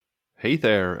Hey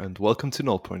there, and welcome to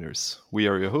Null Pointers. We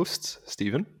are your hosts,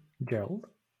 Stephen, Gerald.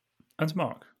 And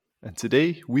Mark. and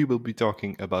today we will be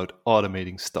talking about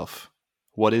automating stuff.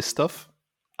 What is stuff?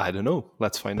 I don't know.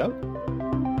 Let's find out.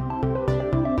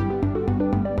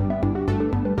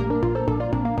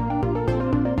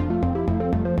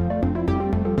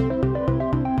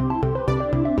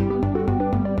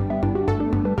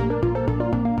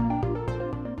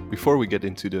 Before we get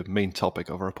into the main topic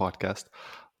of our podcast,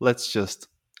 let's just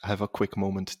have a quick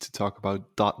moment to talk about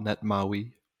 .NET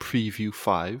MAUI Preview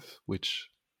 5, which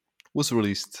was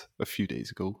released a few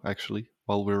days ago, actually,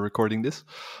 while we're recording this.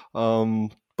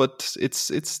 But it's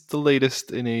the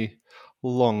latest in a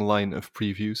long line of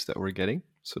previews that we're getting,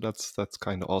 so that's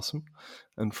kind of awesome.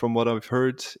 And from what I've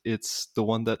heard, it's the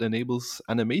one that enables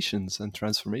animations and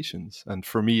transformations. And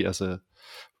for me, as a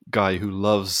guy who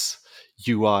loves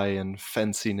UI and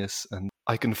fanciness, and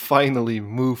I can finally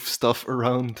move stuff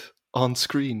around on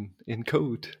screen in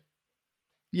code.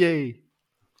 Yay!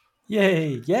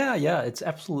 Yay! Yeah, it's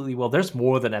absolutely there's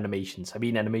more than animations. I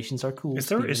mean, animations are cool. Is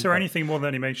there anything more than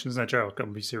animations now, Gerald?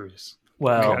 Come be serious.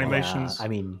 Well, animations. Yeah, I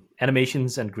mean,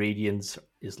 animations and gradients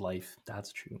is life.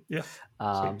 That's true. Yeah.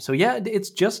 So yeah,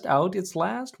 it's just out. It's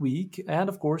last week, and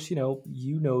of course, you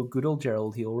know, good old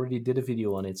Gerald. He already did a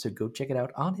video on it, so go check it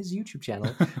out on his YouTube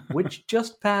channel, which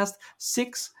just passed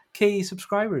 6K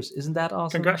subscribers. Isn't that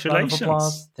awesome? Congratulations! Round of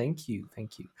applause. Thank you.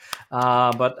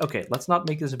 But okay, let's not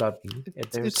make this about me.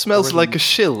 It smells like a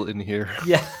shill in here.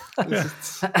 Yeah.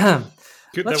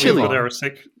 Good Let's that we chill got on. our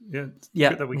good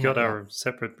that we got Yeah. our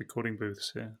separate recording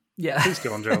booths. Yeah. Yeah. Please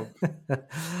go on, Gerald.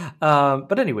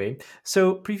 But anyway,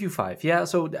 so preview 5. Yeah,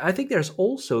 so I think there's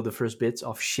also the first bits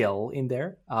of Shell in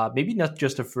there. Maybe not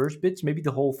just the first bits, maybe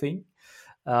the whole thing.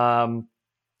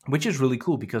 Which is really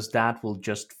cool because that will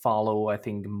just follow, I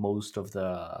think, most of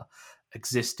the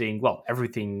existing,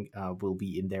 everything will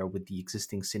be in there with the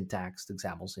existing syntax, the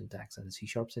XAML syntax and the C#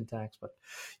 syntax. But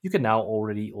you can now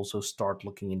already also start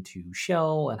looking into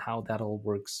Shell and how that all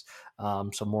works.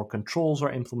 Some more controls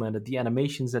are implemented. The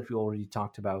animations that we already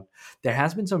talked about. There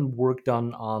has been some work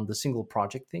done on the single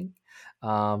project thing.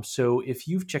 So if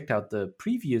you've checked out the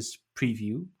previous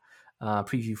preview,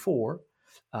 preview 4,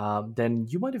 then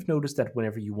you might have noticed that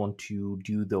whenever you want to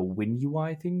do the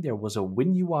WinUI thing, there was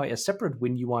a separate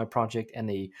WinUI project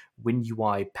and a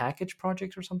WinUI package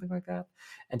project or something like that.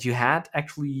 And you had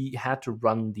to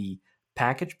run the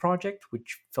package project,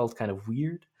 which felt kind of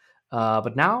weird.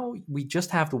 But now we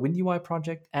just have the WinUI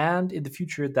project, and in the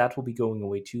future that will be going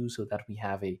away too, so that we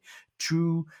have a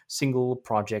true single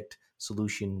project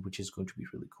solution, which is going to be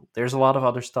really cool. There's a lot of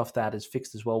other stuff that is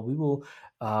fixed as well. We will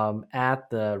add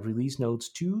the release notes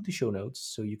to the show notes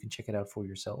so you can check it out for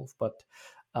yourself. But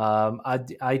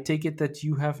I take it that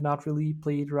you have not really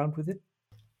played around with it?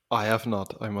 I have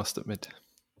not, I must admit.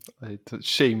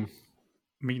 Shame.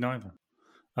 Me neither.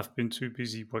 I've been too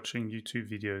busy watching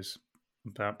YouTube videos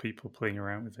about people playing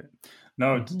around with it.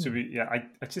 No, I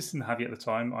just didn't have it at the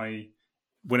time.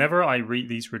 Whenever I read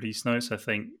these release notes, I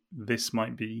think this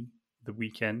might be the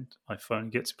weekend I finally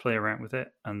get to play around with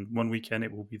it, and one weekend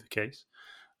it will be the case.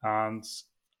 And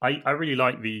I really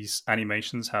like these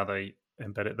animations, how they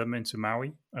embedded them into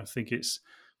MAUI. I think it's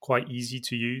quite easy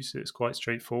to use. It's quite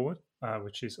straightforward,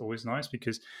 which is always nice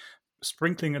because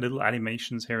sprinkling a little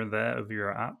animations here and there of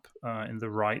your app in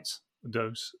the right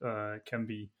dose can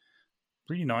be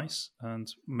really nice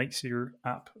and makes your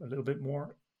app a little bit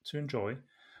more to enjoy.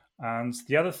 And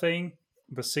the other thing,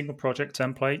 the single project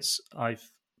templates,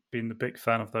 I've been a big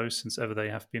fan of those since ever they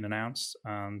have been announced,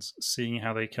 and seeing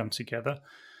how they come together,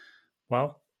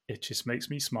 well, it just makes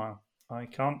me smile. I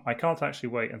can't actually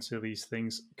wait until these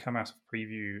things come out of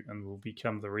preview and will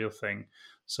become the real thing,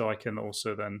 so I can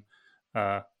also then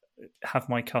have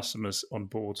my customers on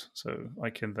board, so I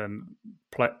can then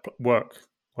work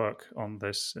on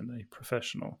this in a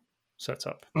professional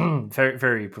setup. Very,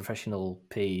 very professional,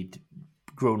 paid,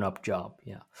 grown-up job.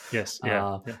 Yeah. Yes.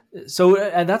 Yeah. So,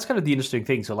 and that's kind of the interesting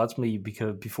thing. So let's me,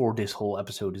 because before this whole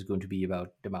episode is going to be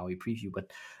about the MAUI preview,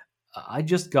 but I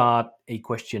just got a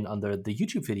question under the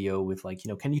YouTube video with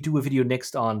can you do a video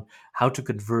next on how to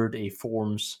convert a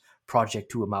Forms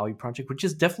project to a MAUI project, which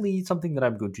is definitely something that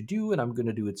I'm going to do, and I'm going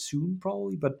to do it soon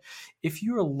probably. But if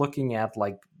you're looking at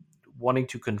wanting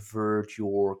to convert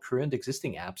your current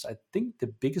existing apps, I think the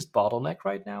biggest bottleneck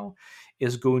right now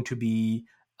is going to be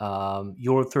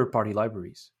your third-party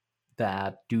libraries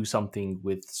that do something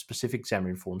with specific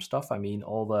Xamarin Forms stuff. I mean,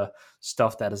 all the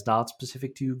stuff that is not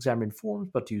specific to Xamarin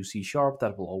Forms, but to C#,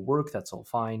 that will all work. That's all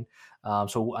fine.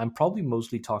 So I'm probably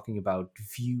mostly talking about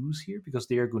views here because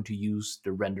they are going to use the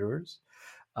renderers.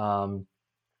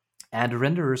 and the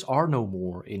renderers are no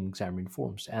more in Xamarin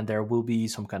Forms, and there will be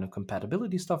some kind of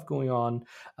compatibility stuff going on,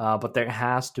 but there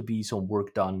has to be some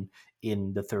work done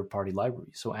in the third-party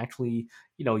library. So actually,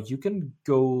 you can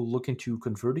go look into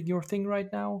converting your thing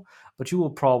right now, but you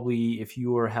will probably, if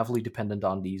you are heavily dependent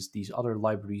on these other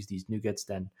libraries, these NuGets,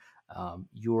 then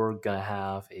you're gonna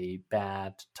have a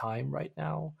bad time right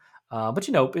now. But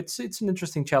it's an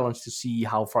interesting challenge to see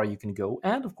how far you can go.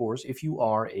 And of course, if you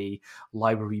are a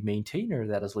library maintainer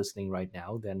that is listening right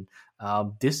now, then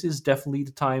this is definitely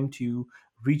the time to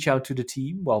reach out to the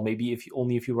team. Well, maybe if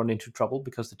you run into trouble,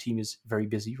 because the team is very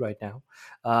busy right now.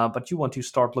 But you want to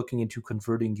start looking into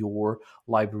converting your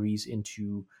libraries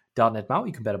into .NET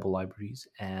MAUI compatible libraries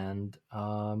and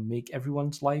make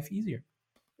everyone's life easier.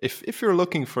 If you're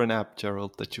looking for an app,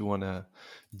 Gerald, that you want to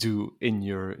do in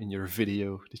your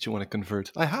video that you want to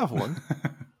convert, I have one.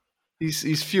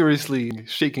 He's furiously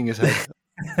shaking his head.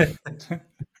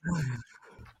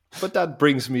 But that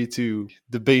brings me to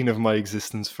the bane of my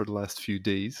existence for the last few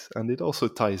days, and it also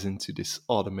ties into this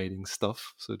automating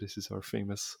stuff. So this is our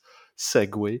famous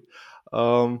segue,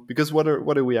 because what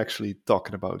are we actually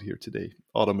talking about here today?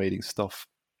 Automating stuff,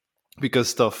 because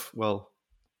stuff, well,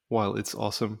 while it's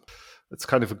awesome, it's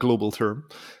kind of a global term.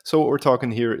 So what we're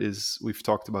talking here is, we've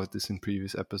talked about this in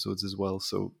previous episodes as well.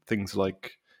 So things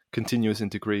like continuous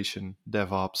integration,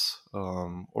 DevOps,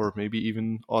 or maybe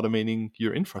even automating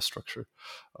your infrastructure.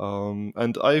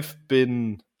 And I've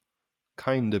been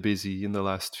kind of busy in the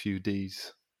last few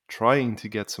days trying to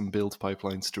get some build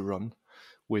pipelines to run,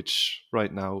 which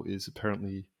right now is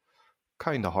apparently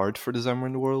kind of hard for the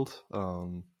Xamarin world.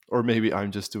 Or maybe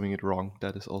I'm just doing it wrong.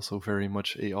 That is also very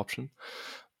much a option.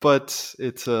 But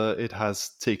it has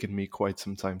taken me quite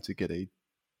some time to get a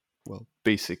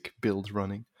basic build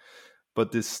running.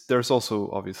 But there's also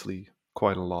obviously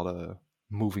quite a lot of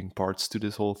moving parts to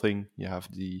this whole thing. You have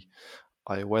the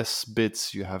iOS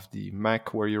bits, you have the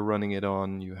Mac where you're running it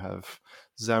on, you have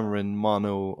Xamarin,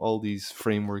 Mono, all these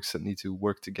frameworks that need to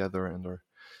work together and are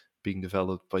being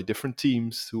developed by different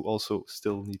teams who also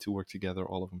still need to work together,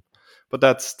 all of them. But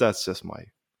that's just my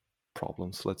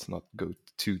problems. Let's not go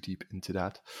too deep into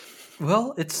that.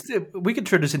 Well, we could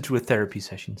turn this into a therapy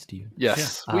session, Steven.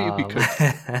 Yes, we could.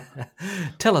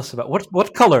 Tell us about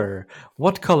what color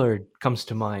comes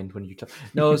to mind when you talk.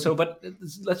 No, but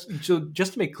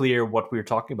just to make clear what we're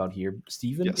talking about here,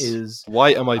 Steven is.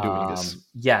 Why am I doing this?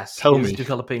 Yes, Tell me.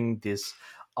 Developing this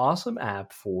awesome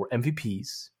app for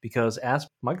MVPs, because as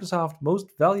Microsoft Most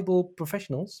Valuable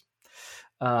Professionals,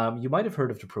 you might have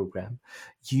heard of the program.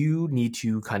 You need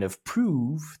to kind of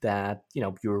prove that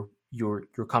your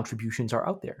contributions are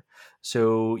out there.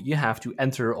 So you have to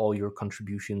enter all your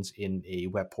contributions in a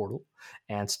web portal,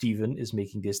 and Steven is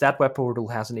making this. That web portal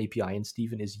has an API, and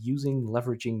Steven is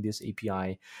leveraging this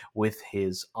API with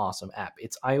his awesome app.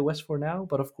 It's iOS for now,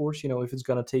 but of course, if it's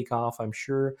going to take off, I'm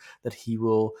sure that he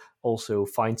will also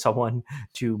find someone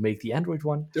to make the Android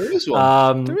one. There is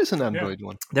one. There is an Android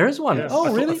one. There is one. Yeah.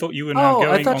 Oh, really? I thought you were now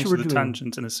going onto the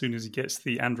tangent, and as soon as he gets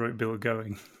the Android build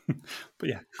going. But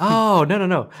yeah. Oh,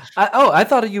 no. I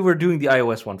thought you were doing the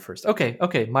iOS one first.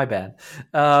 Okay, my bad.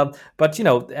 But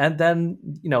and then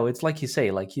it's like you say,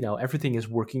 everything is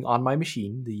working on my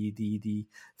machine. The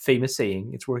famous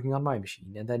saying, it's working on my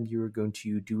machine, and then you're going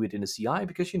to do it in a CI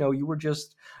because you were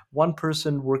just one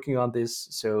person working on this,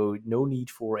 so no need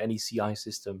for any CI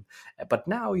system. But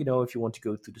now if you want to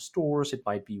go to the stores, it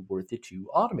might be worth it to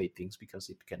automate things because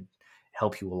it can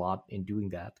help you a lot in doing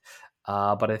that.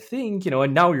 But I think,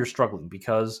 and now you're struggling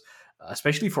because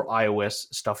especially for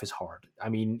iOS, stuff is hard. I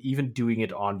mean, even doing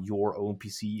it on your own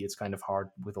PC, it's kind of hard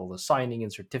with all the signing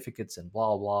and certificates and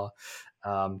blah, blah.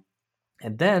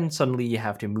 And then suddenly you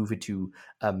have to move it to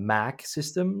a Mac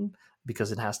system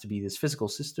because it has to be this physical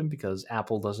system because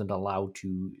Apple doesn't allow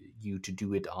you to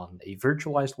do it on a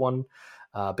virtualized one.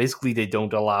 Basically, they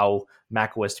don't allow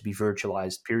macOS to be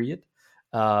virtualized, period.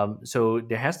 So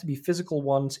there has to be physical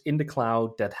ones in the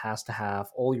cloud that has to have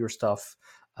all your stuff,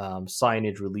 sign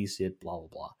it, release it, blah, blah,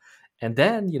 blah. And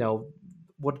then,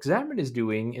 what Xamarin is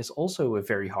doing is also a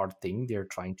very hard thing. They're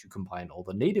trying to combine all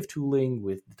the native tooling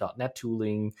with the .NET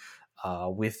tooling,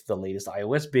 with the latest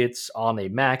iOS bits on a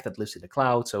Mac that lives in the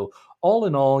cloud. So all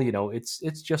in all,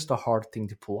 it's just a hard thing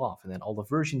to pull off. And then all the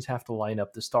versions have to line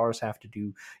up. The stars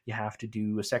you have to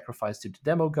do a sacrifice to the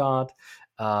demo god.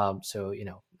 I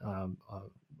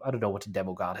don't know what the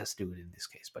demo god has to do in this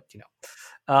case, but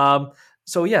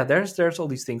so yeah, there's all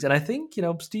these things. And I think,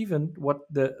 Steven, what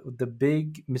the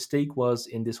big mistake was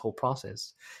in this whole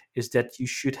process is that you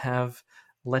should have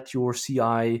let your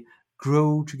CI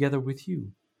grow together with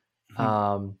you.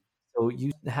 So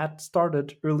you had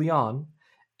started early on,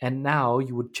 and now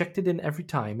you would check it in every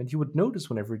time, and you would notice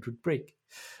whenever it would break.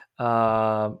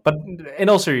 But in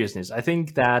all seriousness, I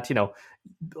think that,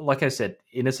 like I said,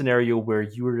 in a scenario where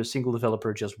you're a single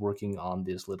developer just working on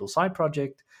this little side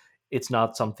project, it's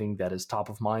not something that is top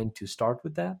of mind to start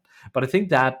with that. But I think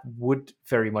that would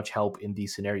very much help in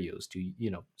these scenarios to,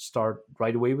 start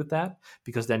right away with that,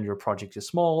 because then your project is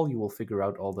small. You will figure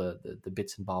out all the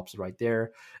bits and bobs right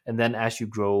there. And then as you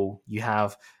grow, you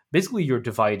have basically you're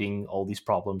dividing all these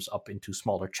problems up into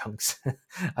smaller chunks.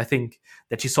 I think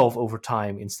that you solve over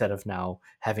time instead of now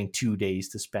having 2 days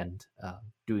to spend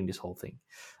doing this whole thing.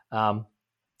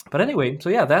 But anyway, so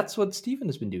yeah, that's what Stephen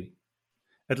has been doing.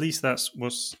 At least that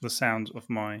was the sound of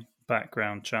my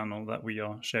background channel that we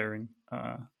are sharing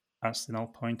as the Null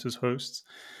Pointers hosts.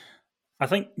 I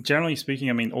think, generally speaking,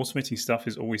 automating stuff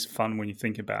is always fun when you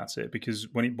think about it, because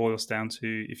when it boils down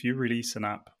to, if you release an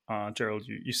app, Gerald,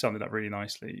 you summed it up really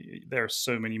nicely. There are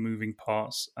so many moving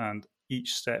parts, and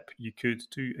each step you could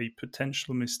do a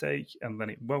potential mistake, and then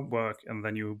it won't work, and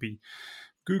then you'll be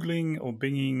Googling or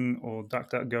Binging or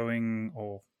DuckDuckGoing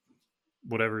or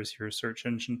whatever is your search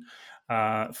engine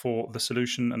for the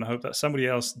solution, and I hope that somebody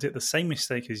else did the same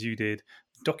mistake as you did,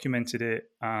 documented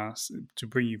it to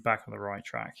bring you back on the right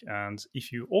track. And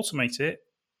if you automate it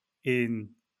in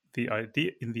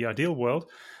the ideal world,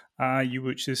 you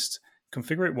would just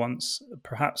configure it once.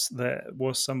 Perhaps there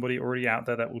was somebody already out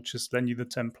there that will just lend you the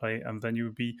template, and then you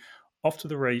would be off to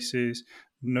the races,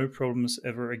 no problems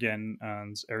ever again,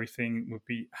 and everything would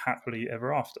be happily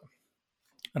ever after.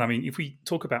 And if we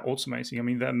talk about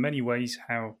automating, there are many ways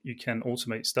how you can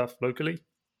automate stuff locally.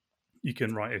 You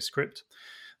can write a script.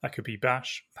 That could be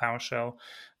Bash, PowerShell.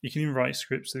 You can even write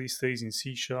scripts these days in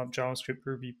C#, JavaScript,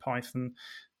 Ruby, Python,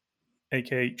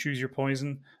 aka choose your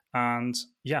poison. And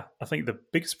yeah, I think the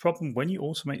biggest problem when you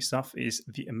automate stuff is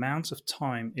the amount of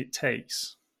time it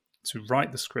takes to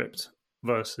write the script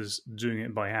versus doing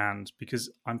it by hand, because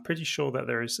I'm pretty sure that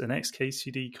there is an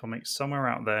XKCD comic somewhere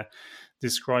out there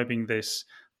describing this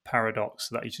paradox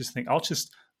that you just think, I'll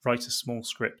just write a small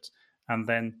script, and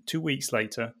then 2 weeks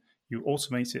later you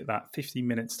automate it that 50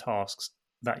 minutes tasks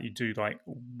that you do like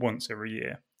once every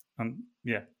year. And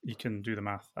yeah, you can do the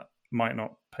math. That might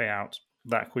not pay out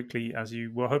that quickly as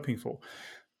you were hoping for.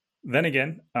 Then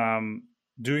again,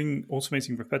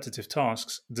 automating repetitive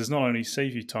tasks does not only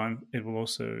save you time, it will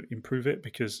also improve it,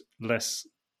 because less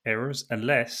errors,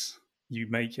 unless you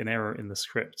make an error in the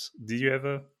script. Did you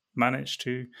ever manage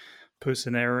to put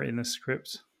an error in the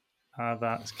script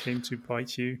that came to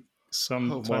bite you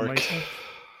some time later?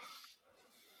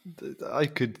 I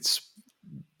could.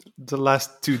 The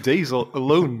last 2 days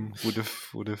alone would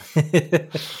have.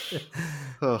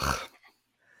 Ugh.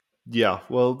 Yeah,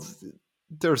 well,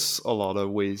 there's a lot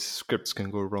of ways scripts can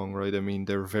go wrong, right?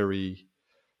 They're very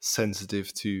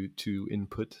sensitive to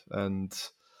input, and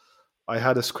I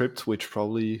had a script which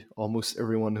probably almost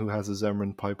everyone who has a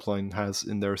Xamarin pipeline has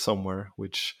in there somewhere,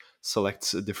 which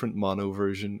selects a different mono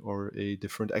version or a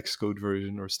different Xcode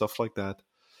version or stuff like that,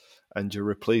 and you're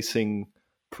replacing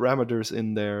parameters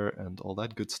in there and all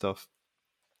that good stuff.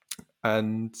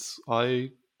 And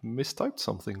I mistyped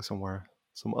something somewhere.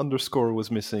 Some underscore was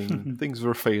missing. Things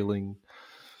were failing.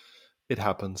 It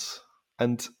happens.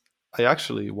 And I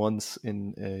actually once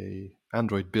in a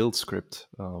Android build script,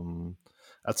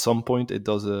 at some point it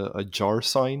does a jar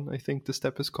sign, I think the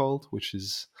step is called, which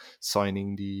is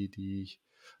signing the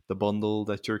bundle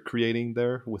that you're creating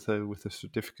there with a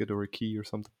certificate or a key or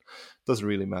something. Doesn't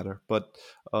really matter. But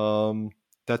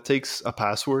that takes a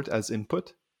password as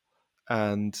input,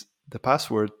 and the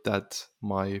password that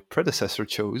my predecessor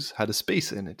chose had a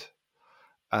space in it,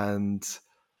 and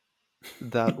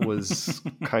that was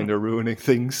kind of ruining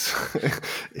things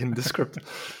in the script.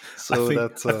 So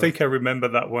I think I remember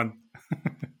that one.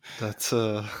 That's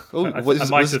I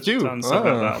might have done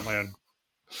something like that on my own.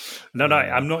 No,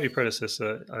 I'm not your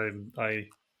predecessor.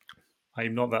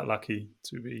 I'm not that lucky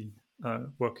to be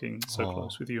working so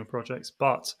close with you on projects,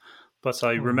 but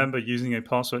I remember using a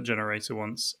password generator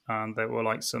once, and there were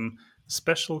like some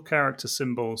special character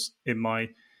symbols in my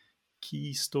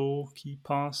key store, key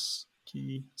pass,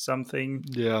 key something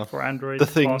for Android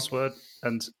password,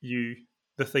 and the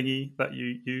thingy that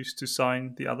you use to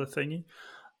sign the other thingy.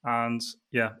 And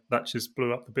yeah, that just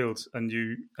blew up the build. And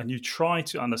you try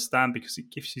to understand, because it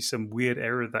gives you some weird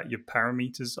error that your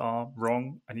parameters are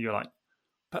wrong, and you're like,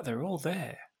 but they're all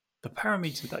there. The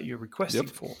parameter that you're requesting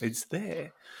for, it's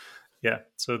there. Yeah,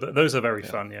 so those are very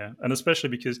fun, yeah. And especially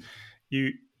because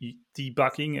you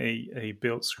debugging a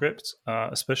build script,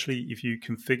 especially if you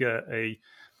configure a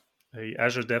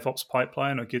Azure DevOps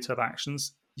pipeline or GitHub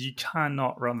Actions, you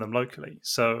cannot run them locally.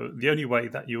 So the only way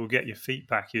that you'll get your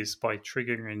feedback is by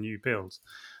triggering a new build,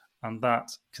 and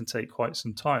that can take quite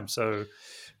some time. So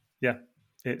yeah,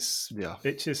 it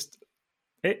just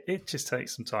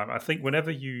takes some time. I think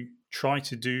whenever you try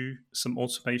to do some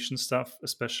automation stuff,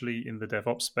 especially in the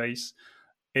DevOps space,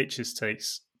 it just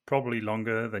takes probably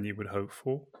longer than you would hope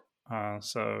for.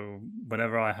 So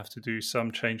whenever I have to do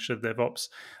some change to DevOps,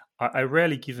 I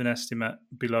rarely give an estimate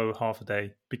below half a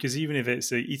day, because even if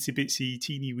it's a itsy bitsy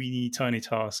teeny weeny tiny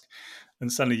task,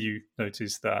 and suddenly you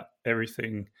notice that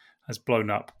everything has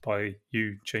blown up by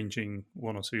you changing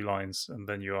 1 or 2 lines, and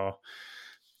then you are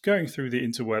going through the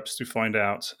interwebs to find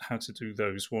out how to do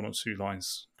those 1 or 2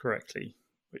 lines correctly,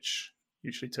 which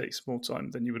usually takes more time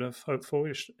than you would have hoped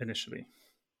for initially.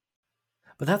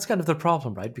 But that's kind of the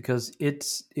problem, right? Because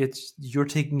it's you're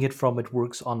taking it from it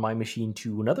works on my machine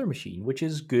to another machine, which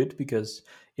is good because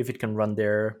if it can run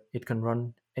there, it can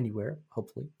run anywhere,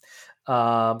 hopefully.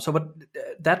 But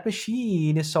that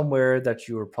machine is somewhere that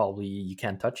you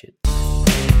can't touch it.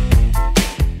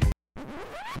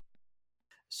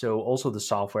 So also the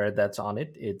software that's on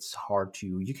it, it's hard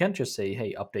you can't just say,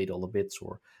 hey, update all the bits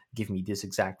or give me this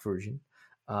exact version.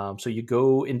 So you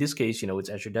go, in this case, it's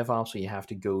Azure DevOps, so you have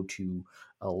to go to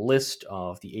a list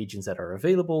of the agents that are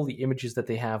available, the images that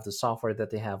they have, the software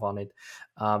that they have on it.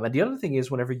 And the other thing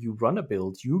is, whenever you run a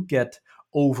build, you get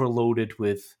overloaded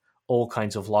with all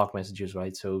kinds of log messages,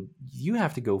 right? So you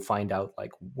have to go find out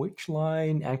like which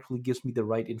line actually gives me the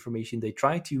right information. They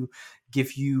try to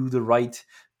give you the right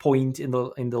point in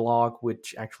the log,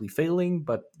 which actually failing,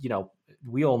 but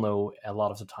we all know a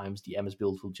lot of the times the MS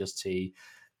build will just say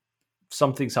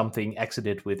something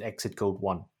exited with exit code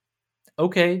 1.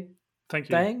 Okay, thank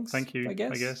you. Thanks. Thank you. I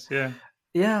guess. Yeah.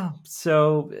 Yeah.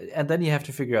 So, and then you have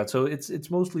to figure out. So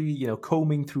it's mostly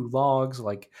combing through logs,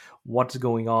 like what's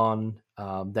going on,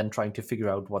 then trying to figure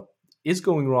out what is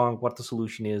going wrong, what the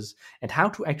solution is, and how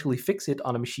to actually fix it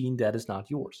on a machine that is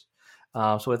not yours.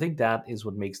 So I think that is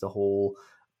what makes the whole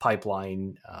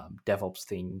pipeline DevOps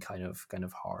thing kind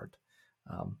of hard.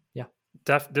 Yeah.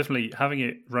 Definitely having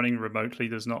it running remotely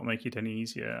does not make it any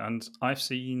easier. And I've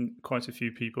seen quite a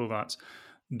few people that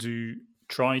do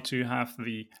try to have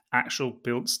the actual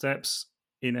build steps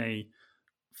in a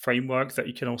framework that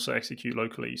you can also execute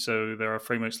locally. So there are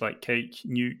frameworks like Cake,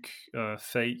 Nuke,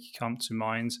 Fake come to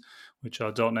mind, which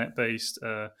are .NET based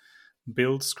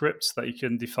build scripts that you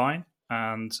can define.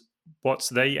 And what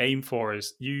they aim for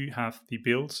is you have the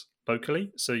builds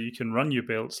locally, so you can run your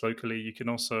builds locally. You can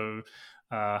also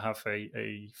have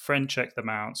a friend check them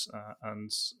out and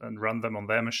run them on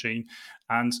their machine.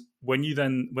 And when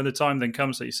the time then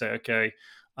comes that you say, okay,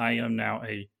 I am now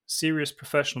a serious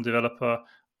professional developer,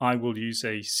 I will use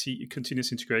a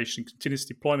continuous integration, continuous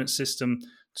deployment system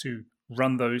to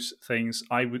run those things.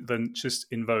 I would then just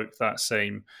invoke that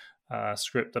same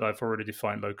script that I've already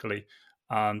defined locally,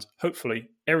 and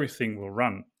hopefully everything will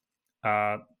run.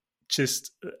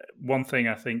 Just one thing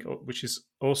I think, which is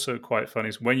also quite fun,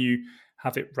 is when you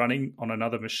have it running on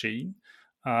another machine,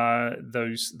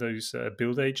 those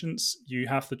build agents, you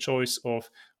have the choice of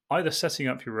either setting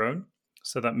up your own.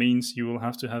 So that means you will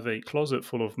have to have a closet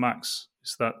full of Macs.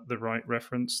 Is that the right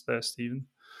reference there, Stephen?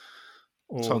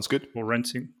 Sounds good. Or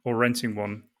renting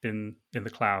one in the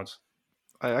cloud.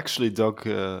 I actually dug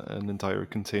an entire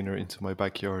container into my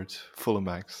backyard full of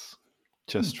Macs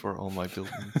just for all my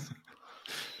buildings.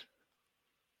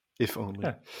 If only.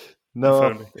 Yeah. No,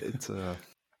 if only. It's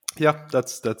yeah,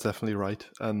 that's definitely right.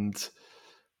 And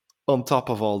on top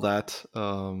of all that,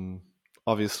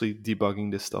 obviously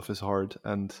debugging this stuff is hard,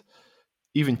 and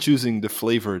even choosing the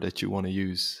flavor that you want to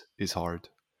use is hard,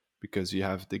 because you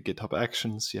have the GitHub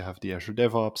Actions, you have the Azure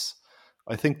DevOps.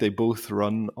 I think they both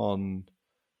run on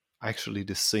actually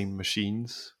the same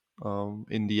machines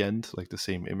in the end, like the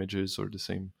same images or the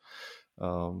same.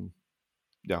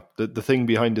 The thing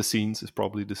behind the scenes is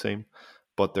probably the same,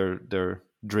 but they're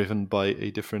driven by a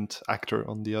different actor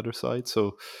on the other side.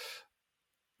 So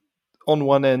on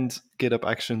one end, GitHub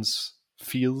Actions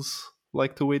feels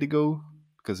like the way to go,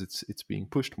 because it's being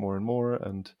pushed more and more,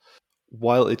 and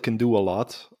while it can do a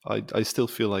lot, I still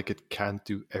feel like it can't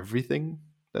do everything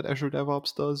that Azure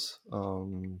DevOps does,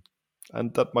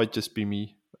 and that might just be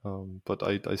me, but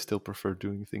I still prefer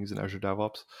doing things in Azure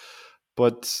DevOps.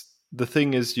 But the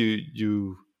thing is,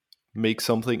 you make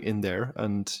something in there,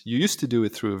 and you used to do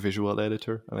it through a visual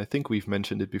editor, and I think we've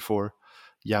mentioned it before.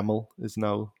 YAML is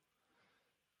now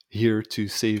here to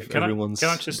save everyone's Can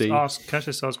I just day.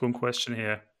 ask one question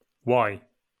here? Why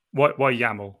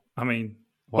YAML? I mean,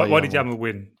 why did YAML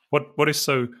win? What is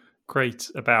so great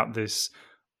about this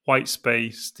white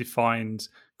space defined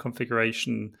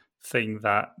configuration thing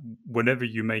that whenever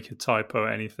you make a typo or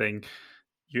anything,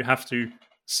 you have to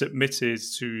submit it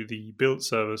to the build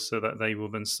server so that they will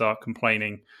then start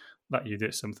complaining that you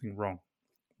did something wrong.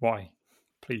 Why?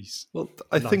 Please. Well,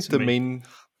 I think enlighten me.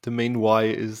 the main why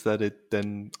is that it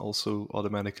then also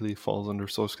automatically falls under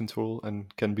source control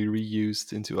and can be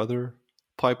reused into other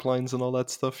pipelines and all that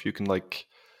stuff. You can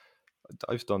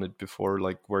I've done it before,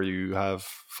 like where you have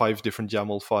 5 different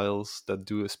YAML files that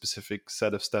do a specific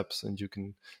set of steps, and you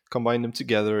can combine them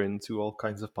together into all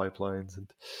kinds of pipelines.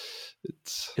 And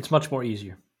It's much more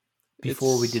easier.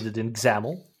 Before we did it in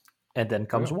XAML, and then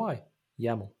comes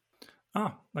YAML.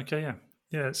 Ah, okay, yeah.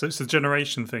 Yeah, so it's the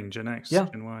generation thing, Gen X, Yeah.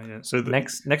 Gen Y, yeah. So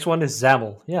next one is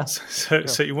XAML, yeah.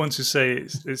 So you want to say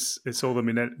it's all the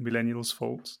millennials'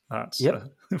 fault? That's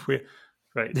we're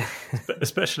great,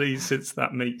 especially since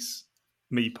that makes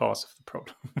me part of the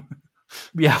problem.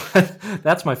 Yeah,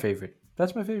 that's my favorite.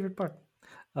 That's my favorite part.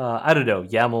 I don't know,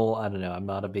 YAML, I don't know. I'm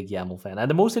not a big YAML fan. And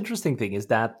the most interesting thing is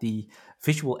that the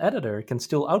visual editor can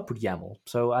still output YAML.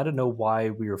 So I don't know why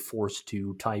we are forced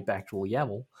to type actual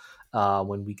YAML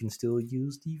when we can still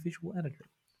use the visual editor.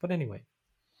 But anyway.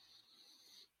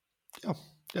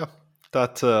 Yeah.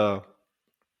 That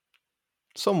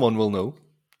someone will know.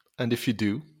 And if you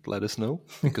do, let us know,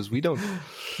 because we don't.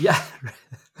 Yeah.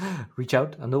 Reach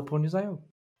out on nullpointers.io.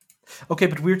 Okay,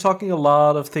 but we're talking a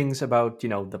lot of things about,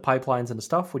 the pipelines and the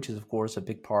stuff, which is, of course, a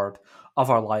big part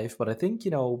of our life. But I think,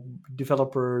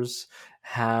 developers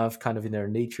have kind of in their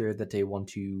nature that they want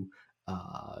to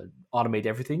automate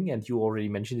everything. And you already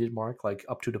mentioned it, Mark, like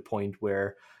up to the point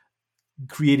where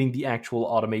creating the actual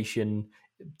automation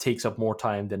takes up more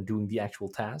time than doing the actual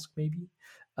task, maybe.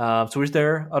 So is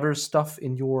there other stuff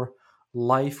in your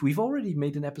life? We've already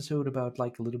made an episode about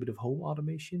like a little bit of home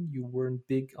automation. You weren't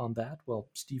big on that. Well,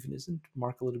 Stephen isn't.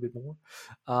 Mark a little bit more.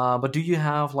 But do you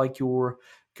have like your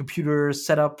computer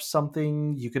set up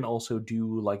something? You can also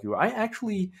do like I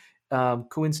actually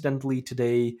coincidentally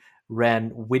today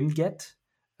ran Winget.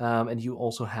 And you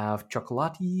also have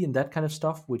Chocolatey and that kind of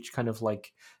stuff, which kind of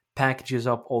like packages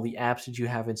up all the apps that you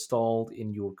have installed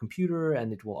in your computer,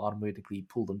 and it will automatically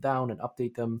pull them down and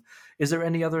update them. Is there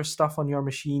any other stuff on your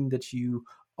machine that you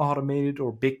automated,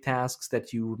 or big tasks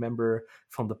that you remember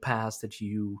from the past that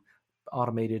you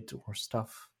automated or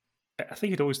stuff? I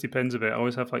think it always depends a bit. I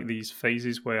always have like these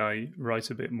phases where I write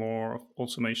a bit more of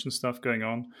automation stuff going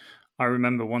on. I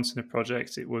remember once in a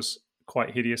project, it was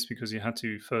quite hideous because you had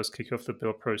to first kick off the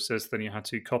build process, then you had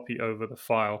to copy over the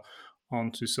file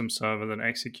onto some server, then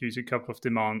execute a couple of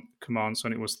commands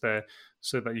when it was there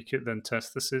so that you could then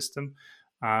test the system.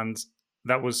 And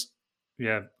that was,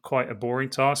 quite a boring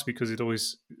task because it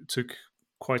always took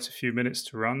quite a few minutes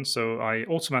to run. So I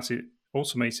automated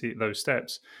those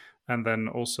steps, and then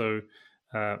also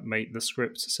made the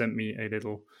script send me a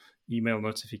little email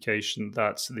notification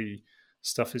that the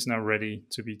stuff is now ready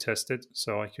to be tested.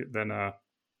 So I could then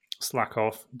slack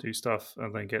off, do stuff,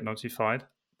 and then get notified.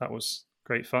 That was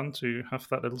great fun to have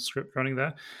that little script running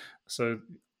there. So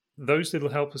those little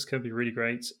helpers can be really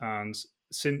great. And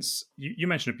since you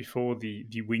mentioned it before, the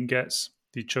Wingets,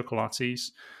 the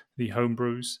Chocolates, the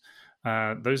Homebrews,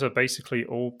 those are basically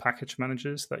all package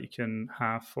managers that you can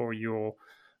have for your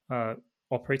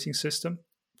operating system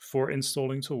for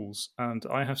installing tools. And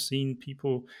I have seen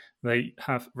people, they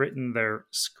have written their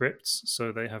scripts,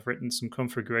 so they have written some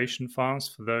configuration files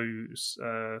for those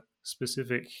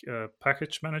specific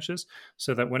package managers,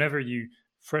 so that whenever you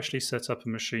freshly set up a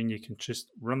machine, you can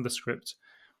just run the script.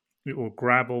 It will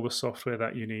grab all the software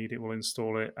that you need, it will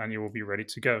install it, and you will be ready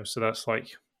to go. So that's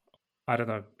like, I don't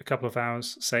know, a couple of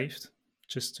hours saved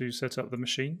just to set up the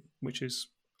machine, which is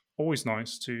always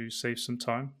nice to save some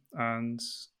time. And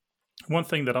one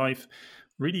thing that I've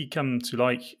really come to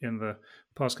like in the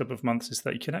past couple of months is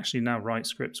that you can actually now write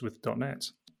scripts with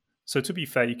 .NET. So to be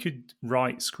fair, you could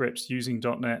write scripts using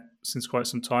 .NET since quite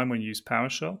some time when you use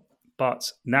PowerShell,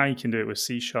 but now you can do it with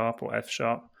C# or F#.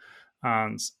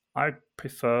 And I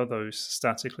prefer those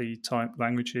statically typed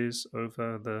languages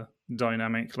over the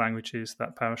dynamic languages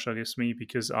that PowerShell gives me,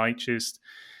 because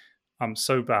I'm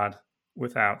so bad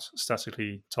without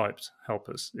statically typed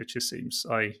helpers. It just seems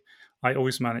I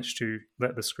always manage to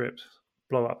let the script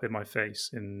blow up in my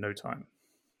face in no time.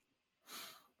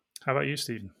 How about you,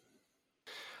 Stephen?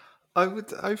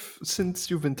 Since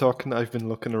you've been talking, I've been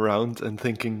looking around and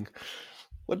thinking,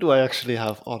 what do I actually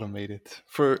have automated?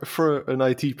 For an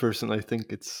IT person, I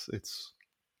think it's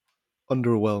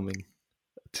underwhelming,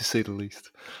 to say the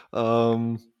least.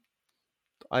 I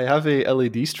have a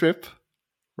LED strip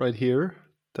right here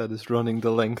that is running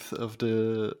the length of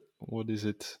the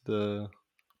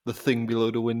thing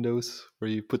below the windows where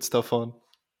you put stuff on.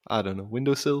 I don't know,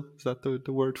 windowsill. Is that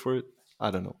the word for it?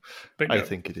 I don't know. Bingo. I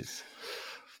think it is.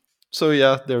 So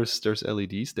yeah, there's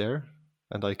LEDs there,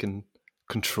 and I can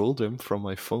control them from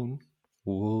my phone.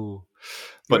 Whoa!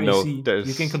 But Your no, AC,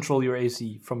 you can control your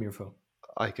AC from your phone.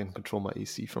 I can control my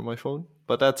AC from my phone,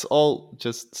 but that's all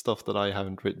just stuff that I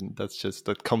haven't written.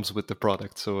 That comes with the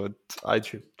product. So I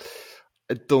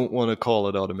don't want to call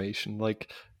it automation.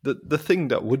 Like the thing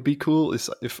that would be cool is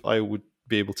if I would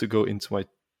be able to go into my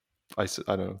I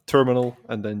don't know, terminal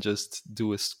and then just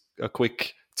do a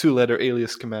quick 2-letter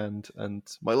alias command and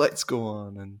my lights go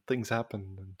on and things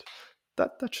happen, and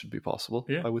that should be possible.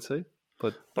 Yeah. I would say,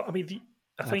 but I mean,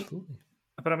 I think. Absolutely.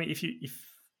 But I mean,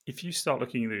 if you start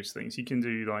looking at those things, you can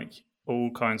do like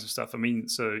all kinds of stuff. I mean,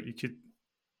 so you could.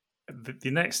 The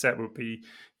next step would be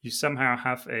you somehow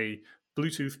have a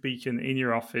Bluetooth beacon in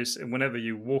your office, and whenever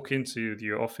you walk into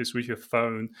your office with your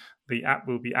phone, the app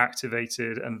will be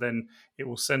activated, and then it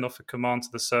will send off a command to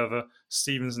the server.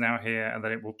 Steven's now here, and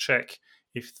then it will check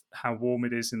how warm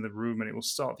it is in the room, and it will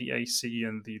start the AC,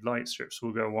 and the light strips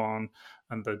will go on,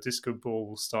 and the disco ball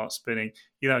will start spinning.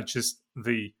 Just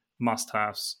the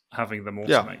must-haves, having them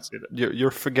automated. You're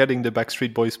forgetting the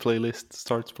Backstreet Boys playlist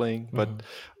starts playing, but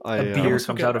a beer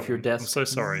comes out of your desk. I'm so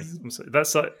sorry.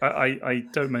 That's I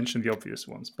don't mention the obvious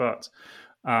ones, but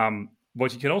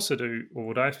what you can also do, or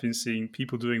what I've been seeing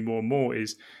people doing more and more,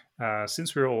 is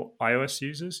since we're all iOS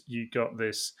users, you got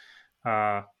this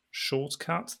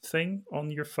shortcut thing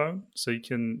on your phone, so you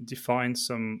can define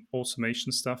some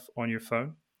automation stuff on your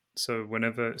phone. So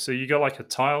you got like a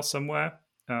tile somewhere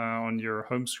on your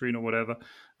home screen or whatever,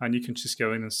 and you can just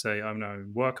go in and say, I'm now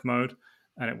in work mode,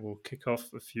 and it will kick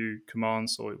off a few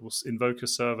commands, or it will invoke a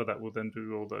server that will then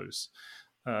do all those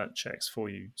checks for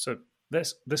you. So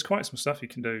there's quite some stuff you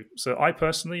can do. So I've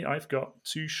got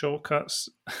 2 shortcuts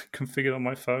configured on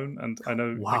my phone, and I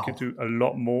know I could do a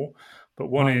lot more, but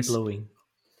one is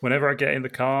whenever I get in the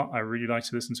car, I really like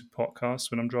to listen to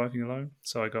podcasts when I'm driving alone.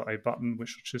 So I got a button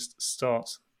which will just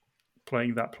start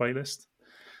playing that playlist.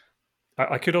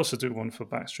 I could also do one for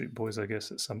Backstreet Boys, I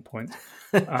guess, at some point.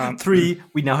 3.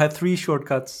 We now have 3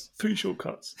 shortcuts. 3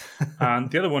 shortcuts.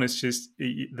 And the other one is just,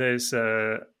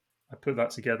 I put that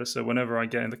together. So whenever I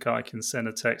get in the car, I can send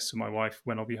a text to my wife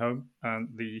when I'll be home. And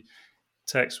the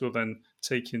text will then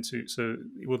take into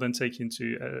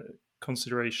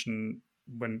consideration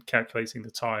when calculating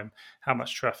the time, how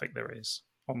much traffic there is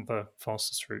on the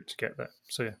fastest route to get there.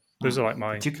 So yeah. Those are like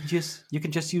my. But you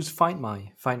can just use Find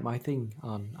My thing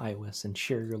on iOS and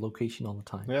share your location all the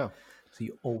time. Yeah, so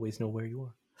you always know where you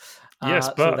are. Yes,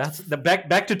 but so that's the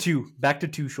back to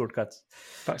 2 shortcuts.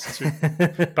 Back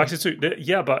to 2.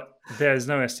 Yeah, but there's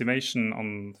no estimation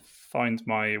on Find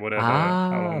My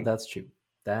whatever. That's true.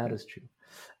 That is true.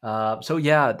 So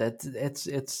yeah,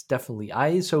 it's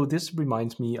definitely so this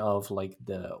reminds me of like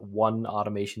the one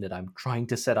automation that I'm trying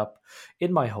to set up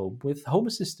in my home with Home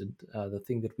Assistant, the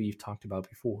thing that we've talked about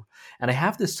before. And I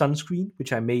have this sunscreen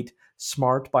which I made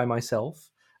smart by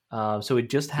myself. So it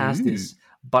just has this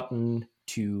button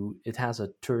it has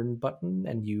a turn button,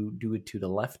 and you do it to the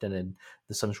left, and then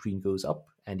the sunscreen goes up,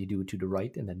 and you do it to the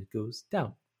right, and then it goes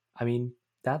down. I mean,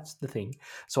 that's the thing.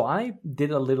 So I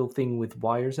did a little thing with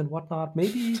wires and whatnot.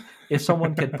 Maybe if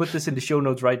someone can put this in the show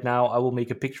notes right now, I will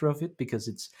make a picture of it because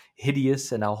it's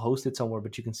hideous, and I'll host it somewhere,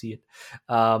 but you can see it.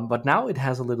 But now it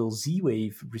has a little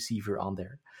Z-Wave receiver on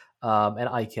there, and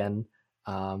I can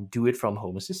do it from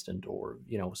Home Assistant or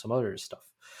some other stuff.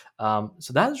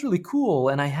 So that is really cool.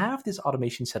 And I have this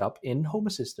automation set up in Home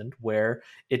Assistant where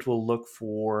it will look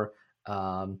for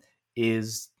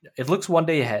it looks one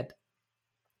day ahead.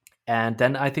 And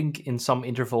then I think in some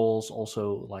intervals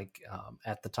also, like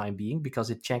at the time being, because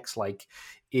it checks like,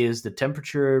 is the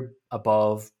temperature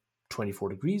above 24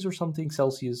 degrees or something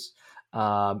Celsius?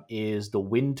 Is the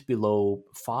wind below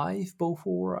 5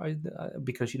 Beaufort?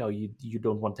 Because you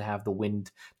don't want to have the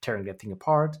wind tearing that thing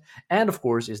apart. And of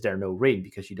course, is there no rain,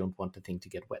 because you don't want the thing to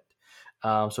get wet.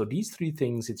 So these 3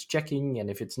 things it's checking, and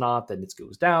if it's not, then it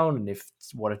goes down. And if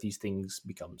one of these things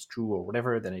becomes true or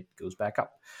whatever, then it goes back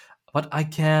up. But I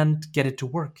can't get it to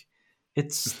work.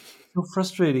 It's so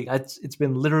frustrating. It's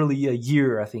been literally a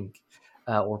year, I think,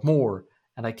 or more,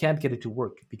 and I can't get it to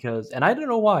work and I don't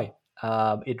know why.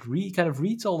 It kind of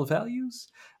reads all the values,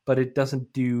 but it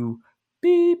doesn't do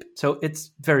beep. So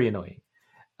it's very annoying.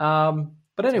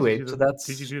 But anyway,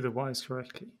 did you do the wires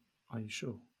correctly? Are you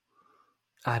sure?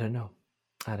 I don't know.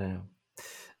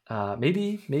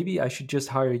 Maybe I should just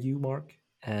hire you, Mark,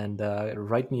 and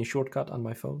write me a shortcut on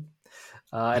my phone.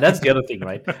 And that's the other thing,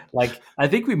 right? Like, I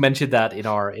think we mentioned that in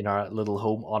our little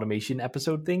home automation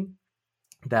episode thing.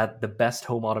 that the best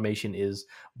home automation is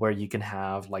where you can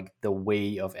have like the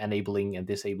way of enabling and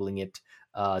disabling it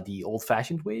the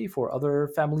old-fashioned way for other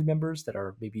family members that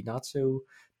are maybe not so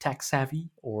tech savvy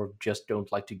or just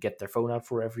don't like to get their phone out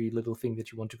for every little thing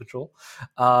that you want to control.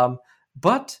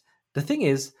 But the thing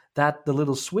is that the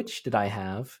little switch that I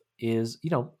have is,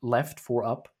 left for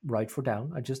up, right for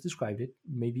down. I just described it.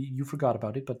 Maybe you forgot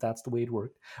about it, but that's the way it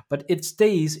worked. But it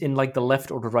stays in like the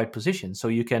left or the right position. So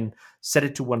you can set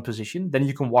it to one position, then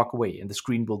you can walk away and the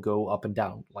screen will go up and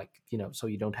down, like, so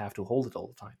you don't have to hold it all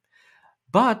the time.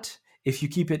 But if you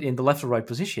keep it in the left or right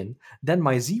position, then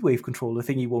my Z-Wave controller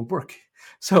thingy won't work.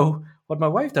 So what my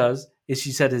wife does is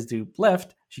she sets it to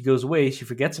left, she goes away, she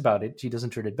forgets about it, she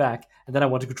doesn't turn it back, and then I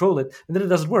want to control it, and then it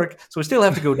doesn't work, so I still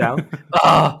have to go down.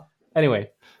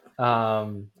 Anyway,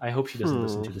 I hope she doesn't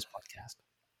listen to this podcast.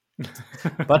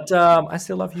 But I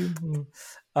still love you.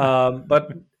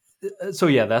 But so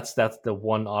yeah, that's the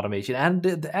one automation,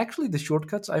 and actually the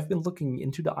shortcuts. I've been looking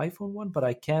into the iPhone one, but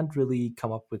I can't really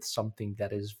come up with something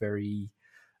that is very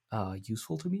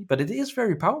useful to me. But it is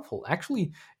very powerful.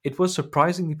 Actually, it was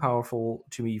surprisingly powerful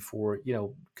to me for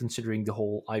considering the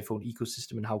whole iPhone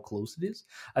ecosystem and how close it is.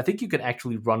 I think you can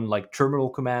actually run like terminal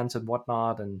commands and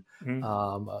whatnot, and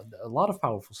a lot of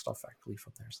powerful stuff actually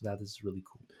from there. So that is really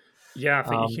cool. Yeah, I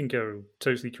think you can go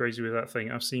totally crazy with that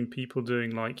thing. I've seen people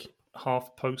doing like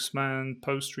half Postman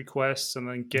post requests and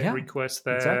then get requests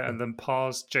there, exactly. And then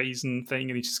parse JSON thing,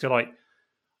 and you just go like,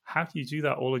 how do you do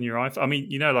that all on your iPhone? I mean,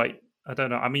 like, I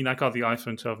don't know. I mean, I got the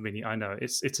iPhone 12 mini. I know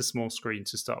it's a small screen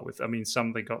to start with. I mean,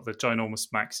 they got the ginormous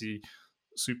Maxi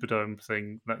Superdome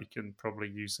thing that you can probably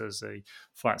use as a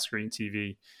flat screen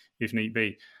TV if need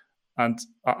be. And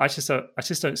I just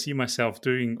don't see myself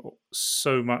doing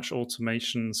so much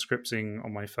automation scripting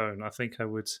on my phone. I think I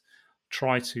would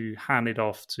try to hand it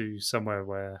off to somewhere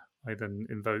where I then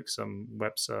invoke some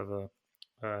web server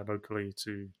locally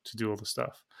to do all the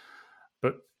stuff.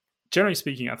 But generally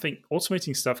speaking, I think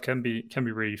automating stuff can be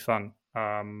really fun,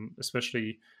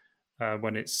 especially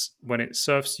when it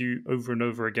serves you over and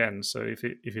over again. So if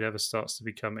it ever starts to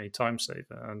become a time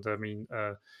saver, and I mean,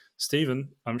 Stephen,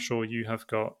 I'm sure you have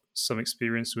got some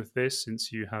experience with this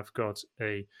since you have got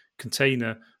a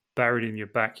container buried in your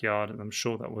backyard, and I'm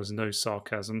sure that was no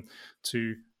sarcasm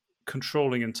to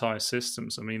controlling entire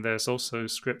systems. I mean, there's also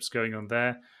scripts going on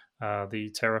there. The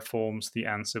Terraforms, the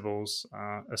Ansibles,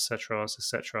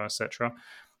 etc.,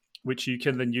 which you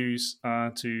can then use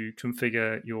to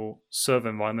configure your server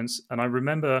environments. And I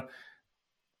remember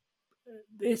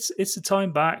it's a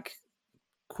time back,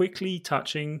 quickly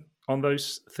touching on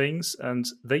those things, and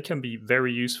they can be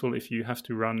very useful if you have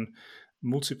to run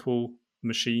multiple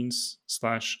machines /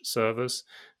 servers,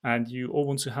 and you all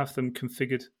want to have them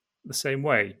configured the same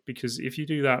way. Because if you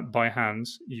do that by hand,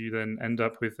 you then end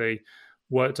up with a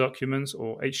Word document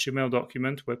or HTML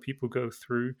document where people go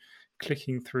through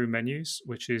clicking through menus,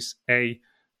 which is A,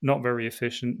 not very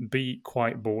efficient, B,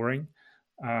 quite boring,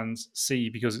 and C,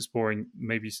 because it's boring,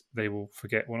 maybe they will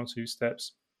forget one or two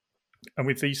steps. And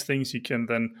with these things, you can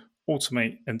then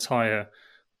automate entire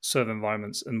server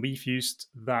environments. And we've used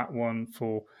that one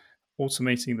for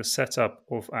automating the setup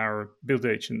of our build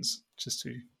agents, just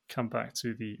to come back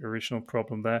to the original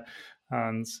problem there.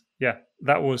 And yeah,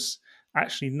 that was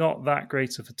actually not that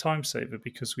great of a time saver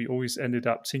because we always ended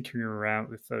up tinkering around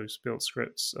with those build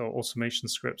scripts or automation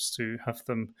scripts to have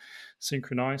them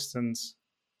synchronized. And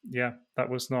yeah, that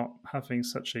was not having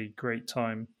such a great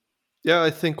time. Yeah, I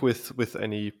think with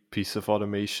any piece of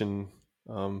automation,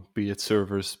 be it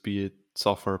servers, be it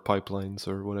software pipelines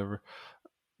or whatever,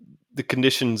 the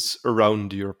conditions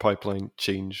around your pipeline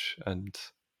change, and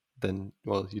then,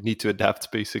 well, you need to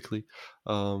adapt basically.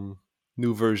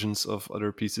 New versions of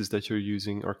other pieces that you're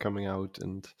using are coming out,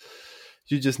 and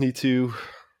you just need to,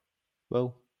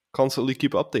 well, constantly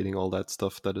keep updating all that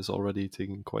stuff that is already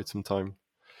taking quite some time,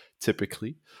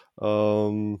 typically.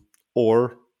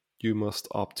 Or you must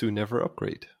opt to never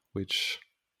upgrade, which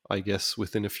I guess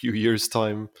within a few years'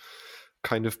 time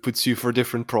kind of puts you for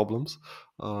different problems.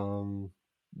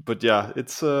 But yeah,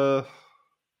 it's a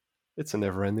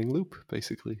never-ending loop,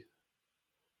 basically.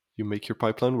 You make your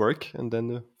pipeline work, and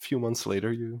then a few months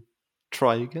later, you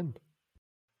try again.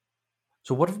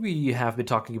 So what we have been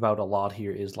talking about a lot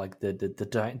here is like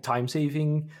the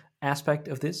time-saving aspect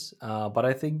of this. But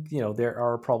I think, there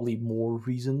are probably more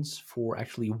reasons for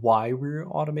actually why we're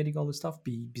automating all this stuff,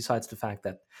 besides the fact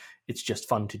that it's just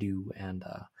fun to do, and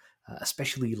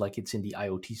especially like it's in the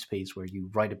IoT space where you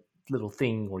write little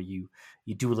thing, or you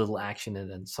do a little action, and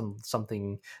then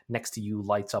something next to you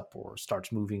lights up or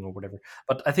starts moving or whatever.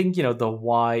 But I think the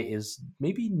why is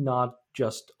maybe not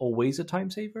just always a time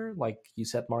saver, like you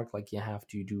said, Mark. Like you have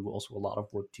to do also a lot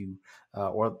of work to,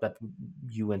 or that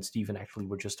you and Stephen actually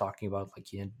were just talking about.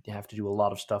 Like you have to do a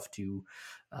lot of stuff to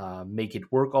make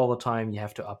it work all the time. You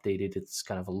have to update it. It's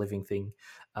kind of a living thing.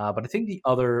 But I think the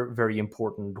other very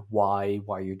important why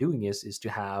you're doing this is to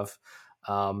have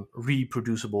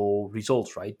reproducible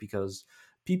results, right? Because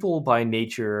people by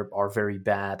nature are very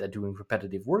bad at doing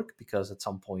repetitive work, because at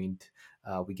some point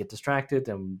we get distracted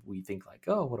and we think like,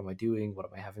 oh, what am I doing? What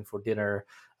am I having for dinner?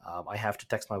 I have to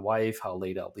text my wife how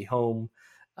late I'll be home.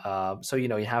 So you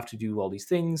have to do all these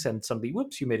things, and suddenly,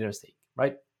 whoops, you made a mistake,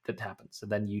 right? That happens,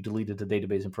 and then you deleted the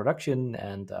database in production,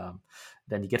 and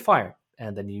then you get fired,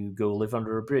 and then you go live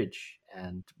under a bridge,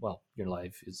 and well, your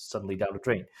life is suddenly down the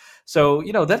drain. So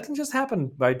that can just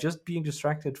happen by just being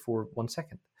distracted for 1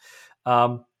 second.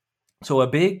 Um, so a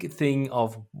big thing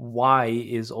of why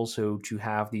is also to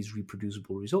have these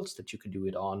reproducible results that you can do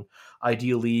it on,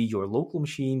 ideally your local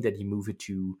machine, then you move it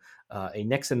to a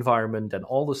next environment, and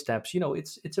all the steps,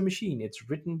 it's a machine, it's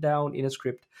written down in a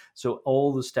script, so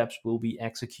all the steps will be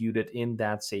executed in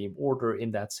that same order,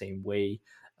 in that same way,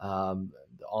 um,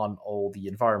 on all the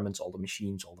environments, all the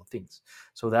machines, all the things.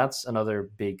 So that's another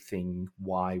big thing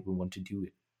why we want to do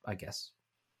it, I guess.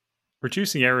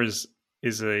 Reducing errors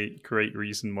is a great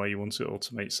reason why you want to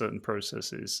automate certain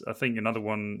processes. I think another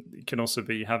one can also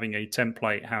be having a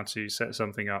template how to set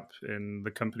something up. In the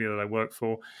company that I work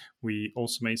for, we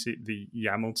automated the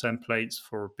YAML templates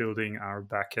for building our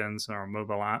backends and our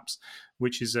mobile apps,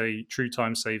 which is a true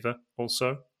time saver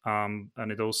also. And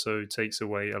it also takes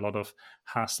away a lot of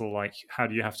hassle, like how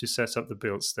do you have to set up the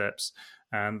build steps,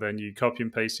 and then you copy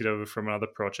and paste it over from another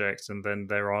project, and then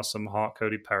there are some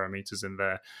hard-coded parameters in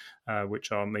there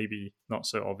which are maybe not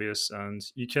so obvious, and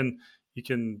you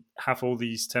can have all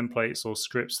these templates or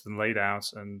scripts then laid out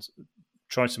and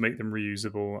try to make them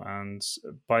reusable, and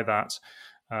by that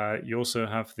you also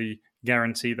have the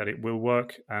guarantee that it will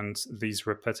work, and these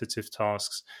repetitive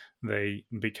tasks, they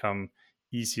become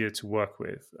easier to work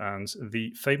with. And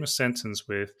the famous sentence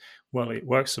with, well, it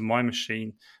works on my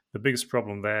machine, the biggest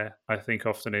problem there, I think,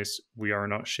 often is we are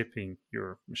not shipping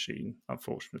your machine,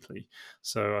 unfortunately.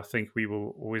 So I think we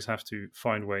will always have to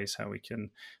find ways how we can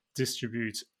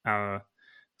distribute our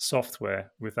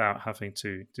software without having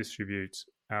to distribute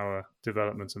our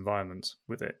development environment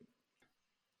with it.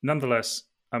 Nonetheless,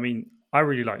 I mean, I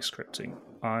really like scripting.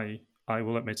 I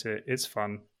will admit it, it's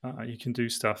fun. You can do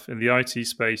stuff in the IT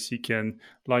space. You can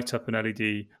light up an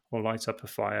LED or light up a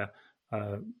fire.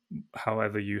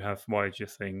 However you have wired your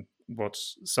thing,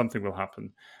 something will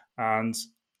happen. And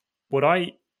what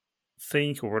I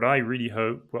think, or what I really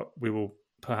hope, what we will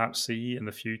perhaps see in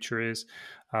the future is,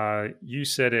 you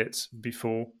said it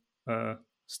before,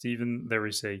 Stephen, there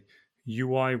is a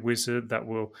UI wizard that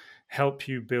will help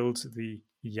you build the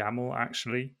YAML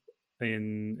actually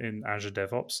in Azure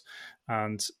DevOps.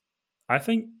 And I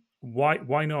think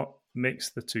why not mix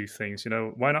the two things?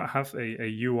 Why not have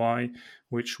a UI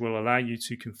which will allow you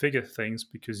to configure things,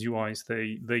 because UIs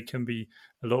they can be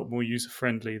a lot more user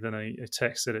friendly than a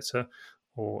text editor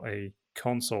or a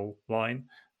console line,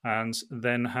 and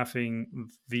then having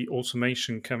the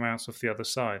automation come out of the other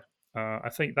side. I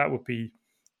think that would be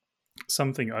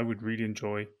something I would really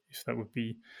enjoy, if that would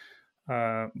be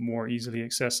more easily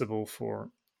accessible for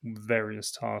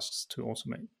various tasks to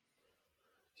automate.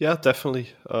 Yeah, definitely.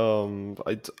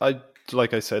 I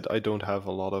like I said, I don't have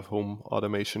a lot of home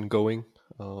automation going,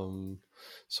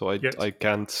 so I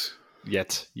can't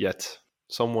yet.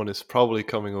 Someone is probably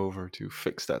coming over to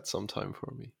fix that sometime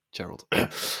for me, Gerald.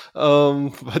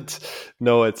 But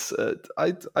no, it's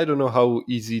I don't know how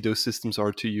easy those systems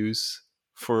are to use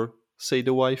for, say,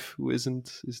 the wife who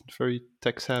isn't very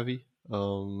tech savvy,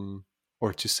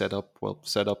 or to set up. Well,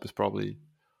 setup is probably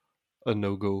a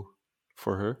no go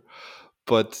for her.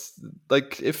 But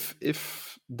like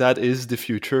if that is the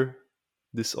future,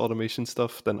 this automation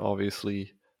stuff, then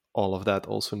obviously all of that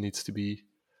also needs to be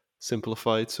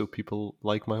simplified, so people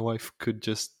like my wife could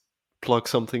just plug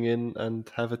something in and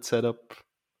have it set up.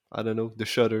 I don't know, the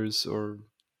shutters or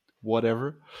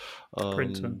whatever.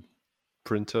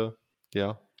 Printer.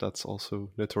 Yeah, that's also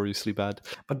notoriously bad.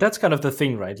 But that's kind of the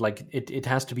thing, right? Like it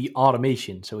has to be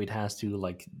automation, so it has to,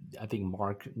 like, I think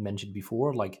Mark mentioned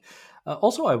before, like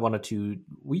also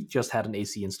we just had an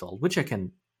AC installed, which I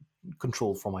can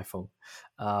control from my phone,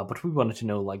 but we wanted to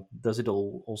know, like, does it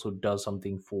also does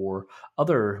something for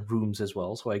other rooms as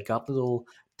well? So I got little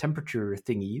temperature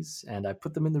thingies and I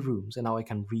put them in the rooms, and now I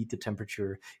can read the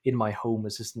temperature in my Home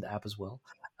Assistant app as well.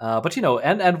 But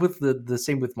and with the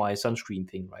same with my sunscreen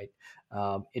thing, right?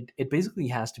 It basically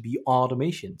has to be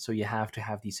automation. So you have to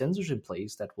have these sensors in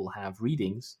place that will have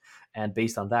readings, and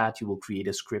based on that, you will create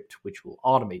a script which will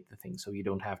automate the thing, so you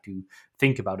don't have to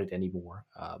think about it anymore.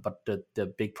 But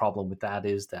the big problem with that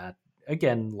is that,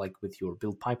 again, like with your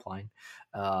build pipeline,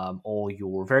 all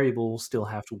your variables still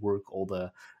have to work. All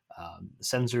the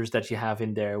sensors that you have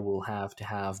in there will have to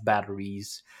have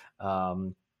batteries.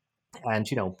 And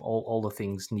all the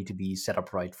things need to be set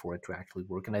up right for it to actually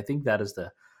work. And I think that is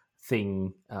the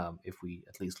thing, if we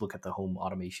at least look at the home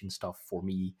automation stuff, for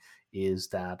me, is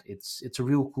that it's a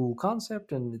real cool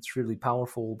concept and it's really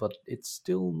powerful, but it's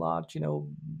still not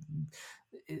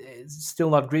it's still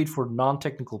not great for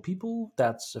non-technical people.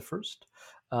 That's the first.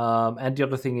 And the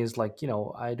other thing is, like,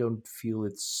 I don't feel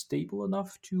it's stable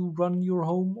enough to run your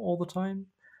home all the time.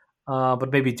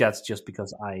 But maybe that's just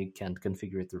because I can't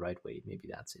configure it the right way. Maybe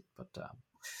that's it. But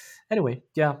anyway,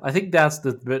 yeah, I think that's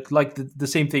the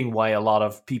same thing why a lot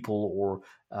of people or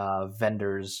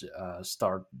vendors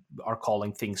are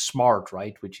calling things smart,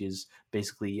 right? Which is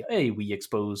basically, hey, we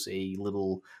expose a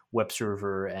little web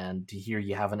server, and here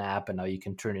you have an app, and now you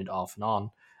can turn it off and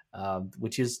on.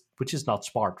 Which is not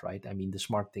smart, right? I mean, the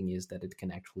smart thing is that it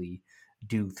can actually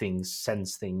do things,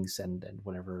 sense things, and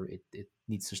whenever it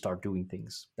needs to start doing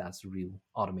things, that's real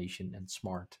automation and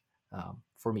smart,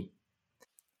 for me.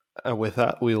 And with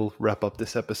that, we'll wrap up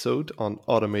this episode on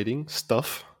automating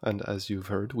stuff. And as you've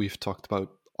heard, we've talked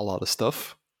about a lot of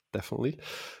stuff, definitely.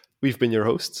 We've been your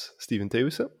hosts, Steven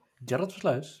Thewissen, Gerard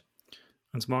Versluis,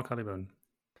 and Mark Halliburn.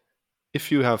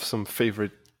 If you have some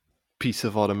favorite piece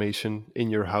of automation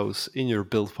in your house, in your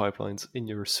build pipelines, in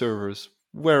your servers,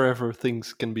 wherever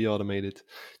things can be automated,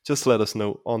 just let us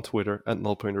know on Twitter at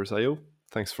nullpointers.io.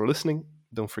 Thanks for listening.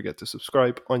 Don't forget to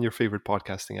subscribe on your favorite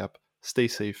podcasting app. Stay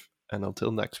safe, and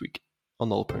until next week on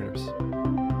Null Pointers.